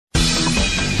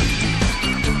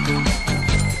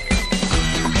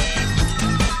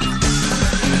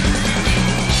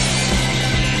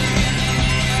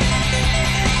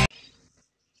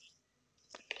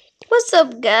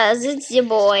What's up, guys? It's your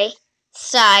boy,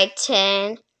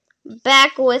 Sai10,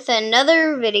 back with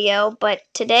another video, but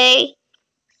today,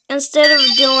 instead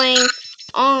of doing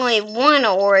only one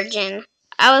origin,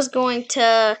 I was going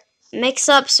to mix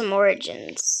up some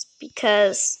origins,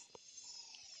 because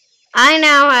I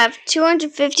now have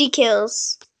 250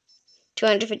 kills,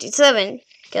 257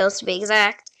 kills to be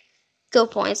exact, kill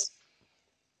points,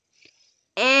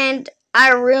 and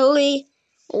I really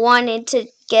wanted to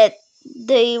get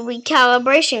the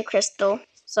recalibration crystal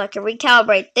so I can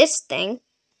recalibrate this thing.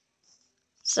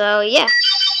 So yeah.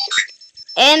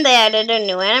 And they added a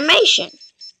new animation,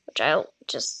 which I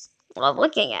just love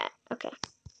looking at. Okay.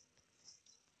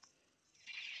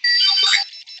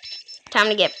 Time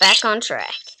to get back on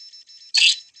track.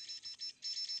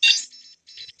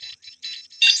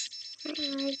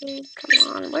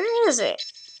 Come on, where is it?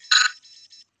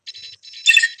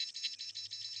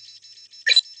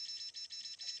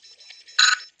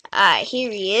 Ah, here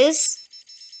he is.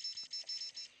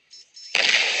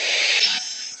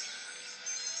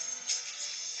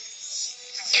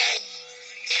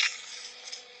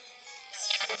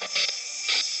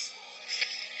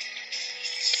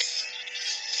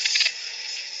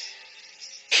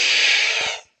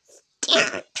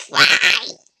 Fly.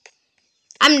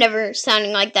 I'm never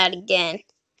sounding like that again.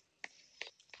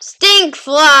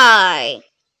 Stinkfly.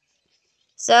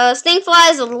 So,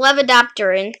 Stinkfly is a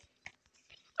Levidopteran.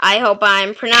 I hope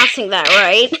I'm pronouncing that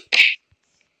right.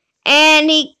 And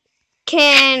he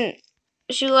can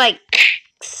shoot, like,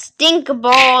 stink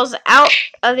balls out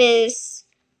of his,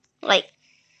 like,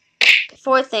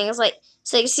 four things. Like,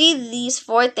 so you see these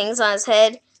four things on his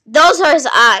head? Those are his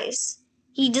eyes.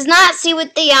 He does not see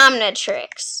with the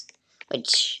Omnitrix,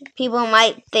 which people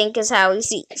might think is how he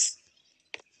sees.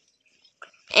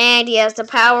 And he has the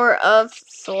power of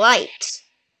flight.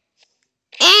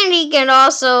 And he can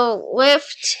also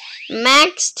lift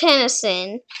Max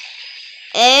Tennyson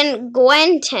and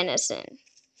Gwen Tennyson.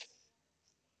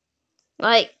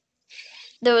 Like,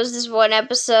 there was this one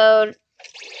episode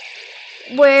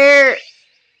where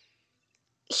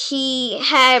he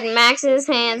had Max in his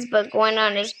hands but Gwen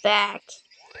on his back.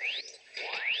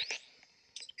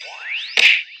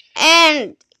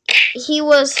 And he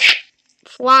was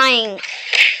flying,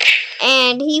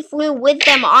 and he flew with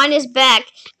them on his back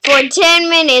for 10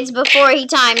 minutes before he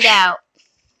timed out.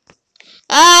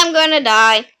 I'm gonna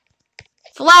die.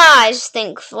 Fly,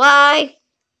 Stinkfly.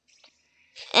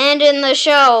 And in the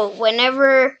show,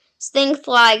 whenever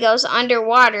Stinkfly goes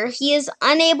underwater, he is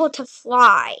unable to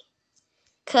fly,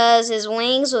 because his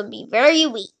wings would be very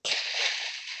weak.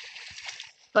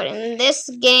 But in this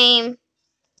game,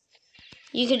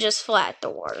 you could just fly at the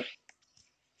water.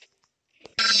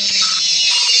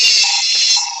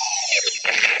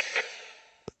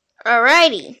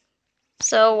 Alrighty.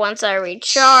 So once I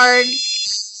recharge,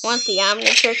 once the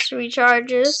Omnitrix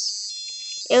recharges,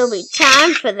 it'll be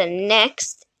time for the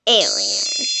next alien.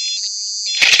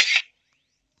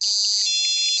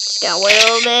 Just gotta wait a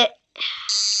little bit.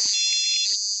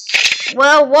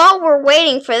 Well, while we're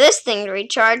waiting for this thing to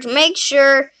recharge, make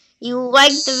sure you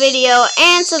like the video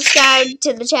and subscribe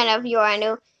to the channel if you are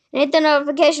new, and hit the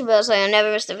notification bell so you'll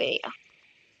never miss a video.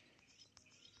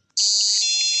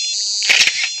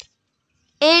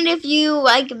 And if you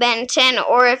like Ben 10,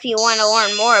 or if you want to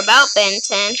learn more about Ben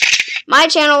 10, my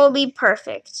channel will be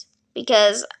perfect,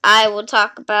 because I will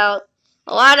talk about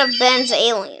a lot of Ben's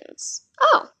aliens.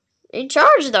 Oh,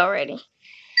 recharged already.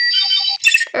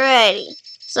 Alrighty.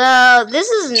 So, this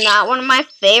is not one of my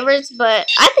favorites, but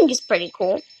I think it's pretty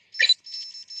cool.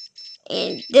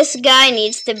 And this guy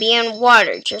needs to be in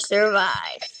water to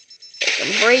survive. He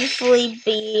can briefly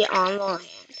be on the land.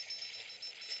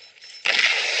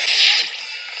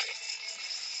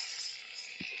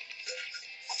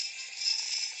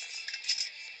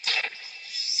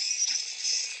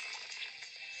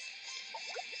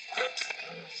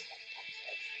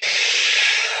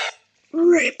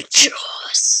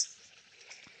 Ripjaws.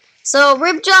 So,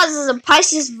 Ripjaws is a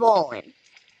Pisces Volan.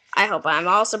 I hope I'm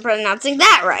also pronouncing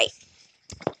that right.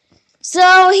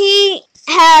 So, he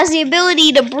has the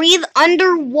ability to breathe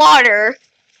underwater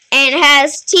and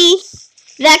has teeth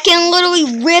that can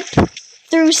literally rip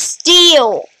through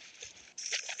steel.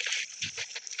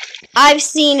 I've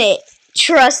seen it.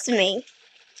 Trust me.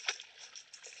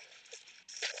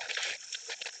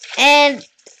 And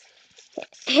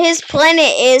his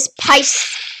planet is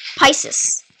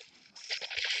Pisces.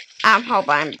 I hope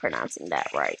I'm pronouncing that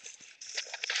right.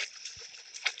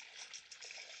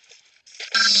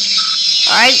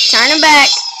 Alright, turn it back.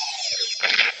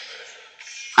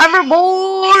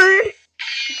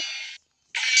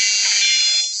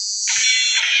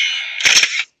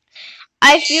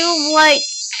 I feel like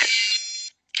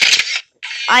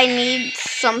I need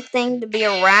something to be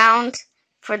around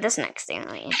for this next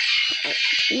alien.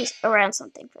 Be around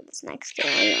something for this next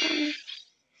alien.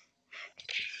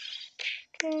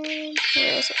 Okay,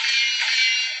 where is it?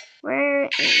 Where in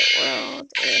the world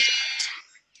is it?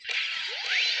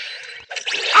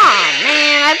 Oh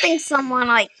man, I think someone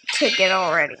like took it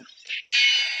already.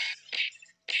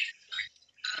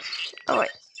 Oh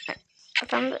wait, I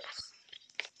found this.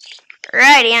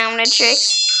 Righty,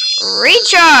 Omnitrix.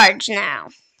 Recharge now.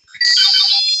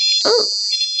 Ooh.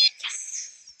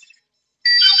 Yes.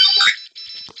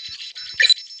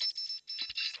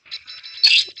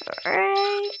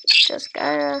 Alright, just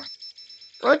gotta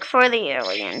look for the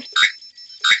alien.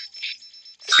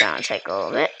 It's gonna take a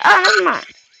little bit. Oh, never mind.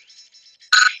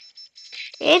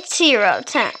 It's hero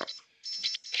time.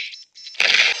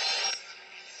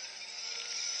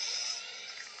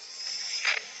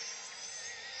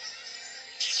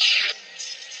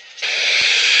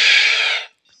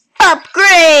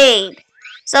 Upgrade!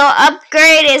 So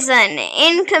upgrade is an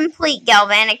incomplete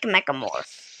galvanic mechamorph.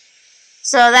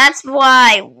 So that's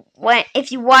why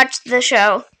if you watch the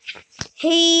show,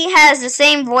 he has the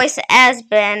same voice as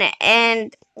Ben,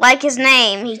 and like his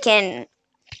name, he can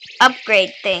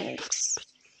upgrade things,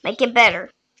 make it better.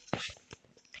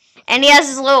 And he has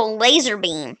his little laser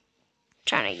beam. I'm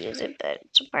trying to use it, but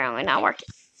it's apparently not working.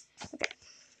 Okay.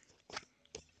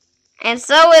 And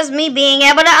so is me being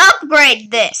able to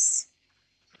upgrade this.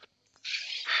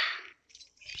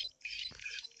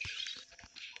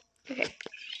 Okay.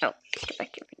 Oh, get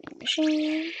back to the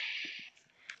machine.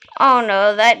 Oh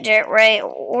no, that jet ray,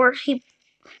 or he...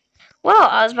 Well,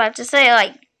 I was about to say,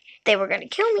 like, they were going to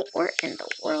kill me. Where in the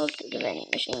world did the vending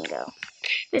machine go?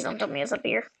 Please don't tell me it's up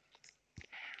here.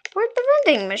 Where'd the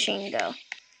vending machine go?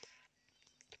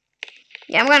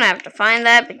 Yeah, I'm going to have to find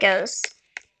that because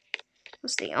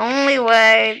it's the only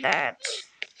way that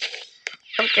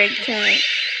upgrade can...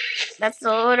 That's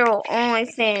the literal only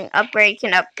thing upgrade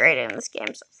can upgrade in this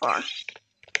game so far.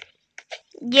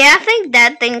 Yeah, I think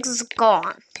that thing's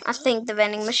gone. I think the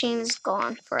vending machine is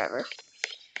gone forever.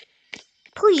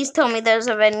 Please tell me there's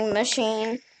a vending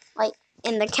machine, like,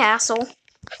 in the castle.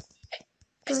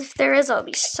 Because if there is, I'll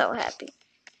be so happy.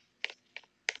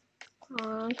 Come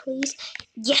on, please.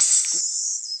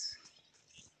 Yes!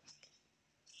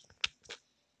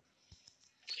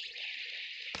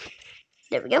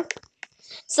 There we go.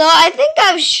 So I think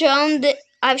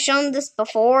I've shown this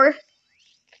before.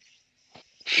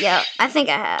 Yeah, I think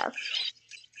I have.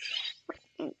 What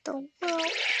in the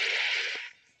world?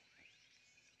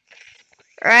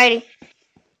 Alrighty.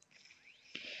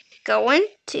 Going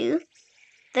to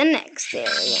the next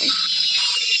alien.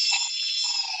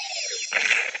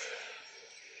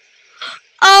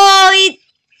 Oh,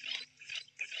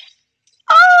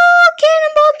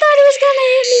 Cannonball thought he was gonna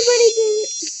hit me, but he didn't.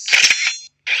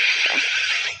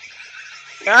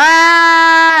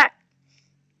 Ah!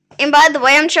 And by the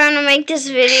way, I'm trying to make this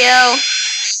video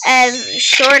as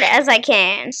short as I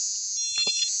can.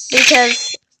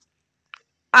 Because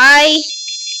I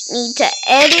need to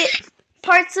edit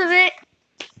parts of it.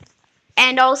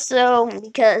 And also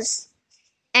because...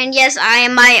 And yes, I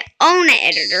am my own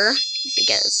editor.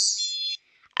 Because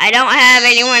I don't have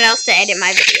anyone else to edit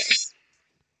my videos.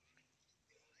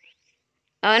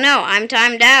 Oh no, I'm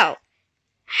timed out.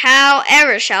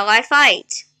 However shall I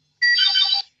fight?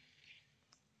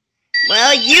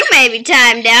 Well, you may be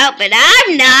timed out, but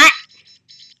I'm not.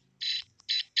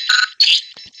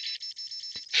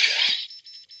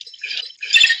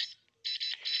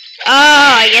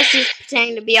 Oh, I guess he's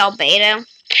pretending to be Albedo.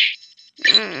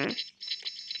 Trying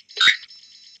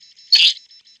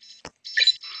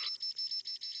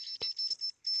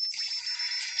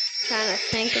to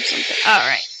think of something.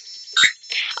 Alright.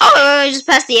 Oh, I just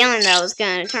passed the alien that I was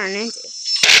going to turn into.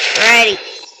 Ready.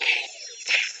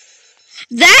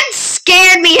 That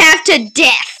scared me half to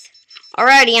death.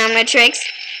 Alrighty, Omnitrix.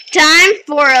 Time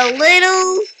for a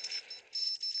little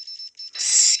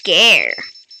scare.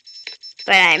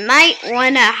 But I might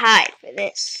want to hide for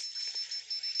this.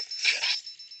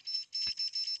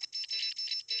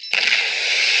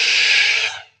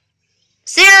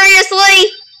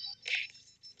 Seriously?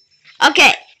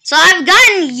 Okay, so I've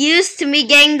gotten used to me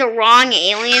getting the wrong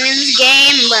alien in this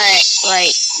game, but,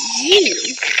 like,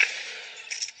 geez.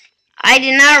 I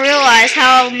did not realize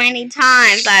how many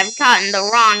times I've gotten the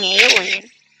wrong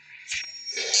alien.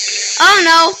 Oh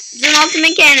no, it's an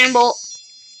ultimate cannonball.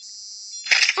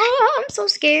 Oh, I'm so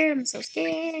scared, I'm so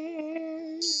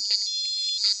scared.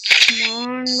 Come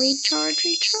on, recharge,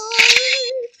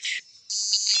 recharge.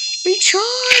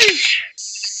 Recharge!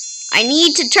 I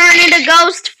need to turn into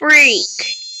Ghost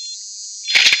Freak.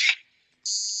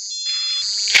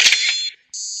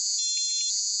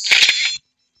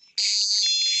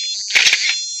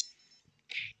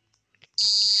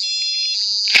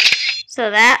 So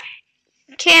that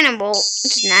cannibal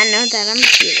does not know that I'm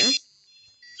here.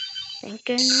 Thank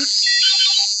goodness.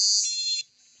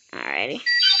 Alrighty.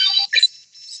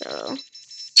 So, I'm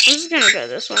just gonna go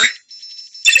this way.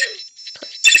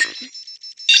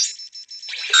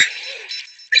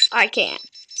 I can't.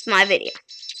 It's my video.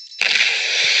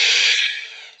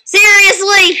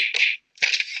 Seriously!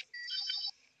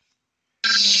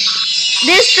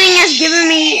 This thing has given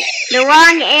me the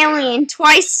wrong alien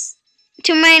twice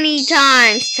too many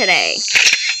times today.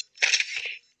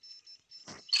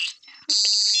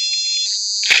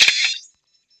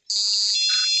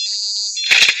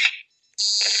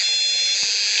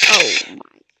 Oh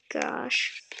my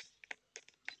gosh.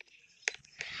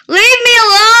 Leave me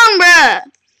alone, bruh!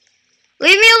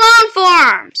 Leave me alone,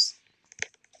 Forms!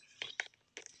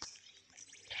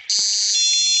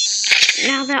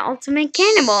 Now that ultimate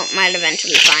cannibal might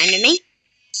eventually find me.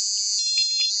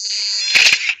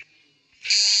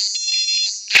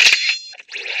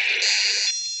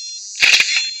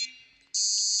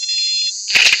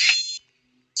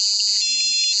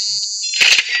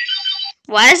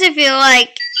 Why does it feel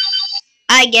like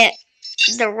I get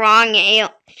the wrong alien?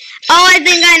 Oh, I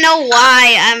think I know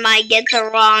why I might get the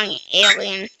wrong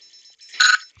alien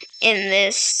in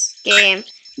this game.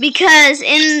 Because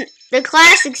in the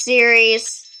classic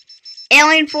series,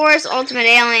 Alien Force, Ultimate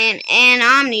Alien, and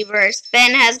Omniverse,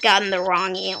 Ben has gotten the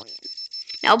wrong alien.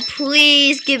 Now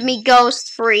please give me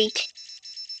Ghost Freak.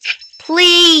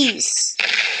 Please!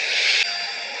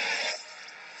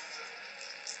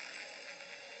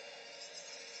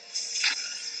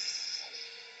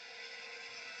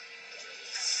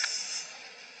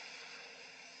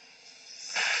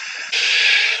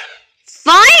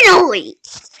 Finally!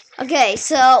 Okay,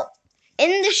 so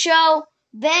in the show,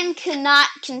 Ben cannot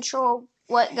control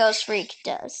what Ghost Freak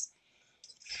does.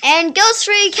 And Ghost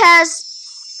Freak has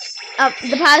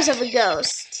the powers of a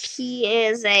ghost. He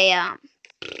is a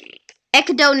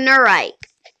ectoneurite.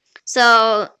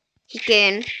 So he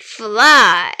can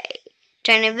fly,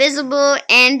 turn invisible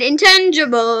and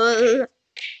intangible.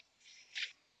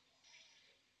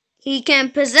 He can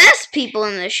possess people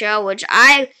in the show, which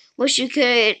I wish you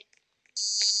could,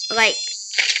 like,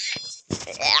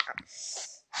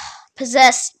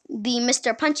 possess the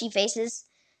Mr. Punchy Faces.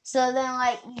 So then,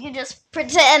 like, you just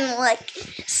pretend like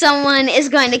someone is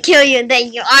going to kill you, and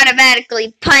then you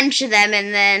automatically punch them,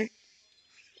 and then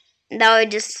that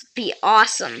would just be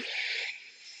awesome.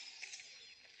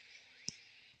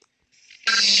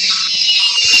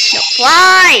 No,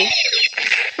 fly!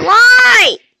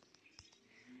 Fly!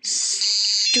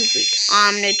 Stupid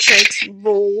Omnitrix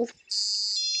rules.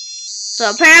 So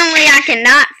apparently I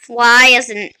cannot fly as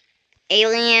an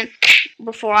alien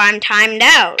before I'm timed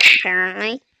out,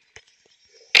 apparently.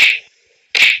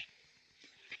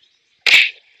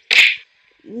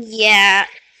 Yeah.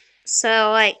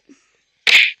 So, like...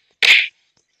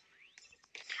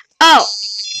 Oh!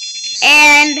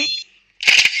 And,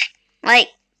 like,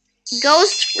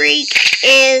 Ghost Freak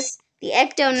is the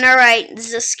ectoneurite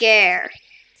Zscair.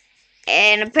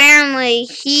 And apparently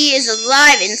he is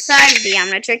alive inside of the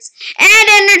Omnitrix. And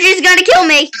energy's gonna kill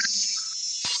me!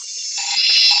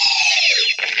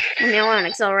 Leave me alone,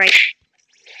 accelerate.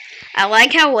 I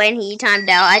like how when he timed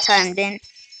out, I timed in.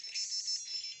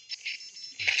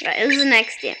 Right, this is the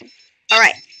next game.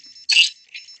 Alright.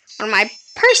 One of my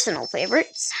personal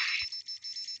favorites.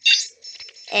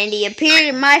 And he appeared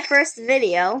in my first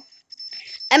video.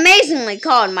 Amazingly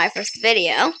called my first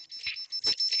video.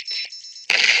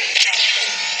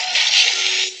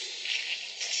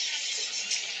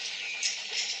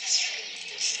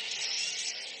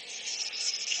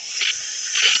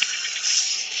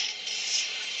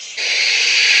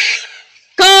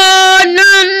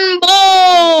 Cannonbolt!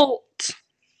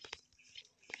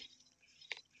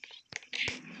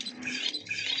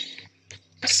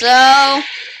 So,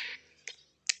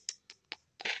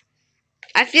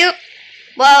 I feel,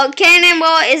 well,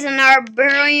 Cannonball is an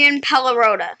Arborian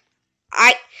Pelorota.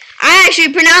 I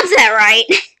actually pronounced that right.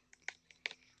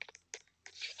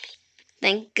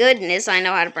 Thank goodness I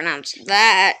know how to pronounce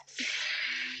that.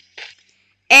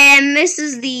 And this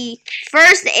is the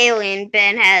first alien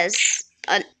Ben has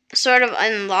sort of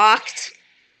unlocked.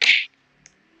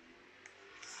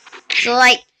 So,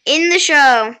 like, in the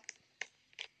show,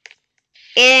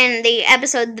 in the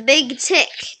episode The Big Tick,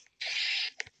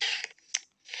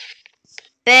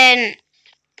 Ben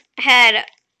had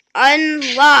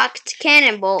unlocked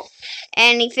Cannonbolt,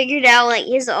 and he figured out, like,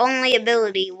 his only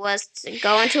ability was to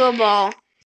go into a ball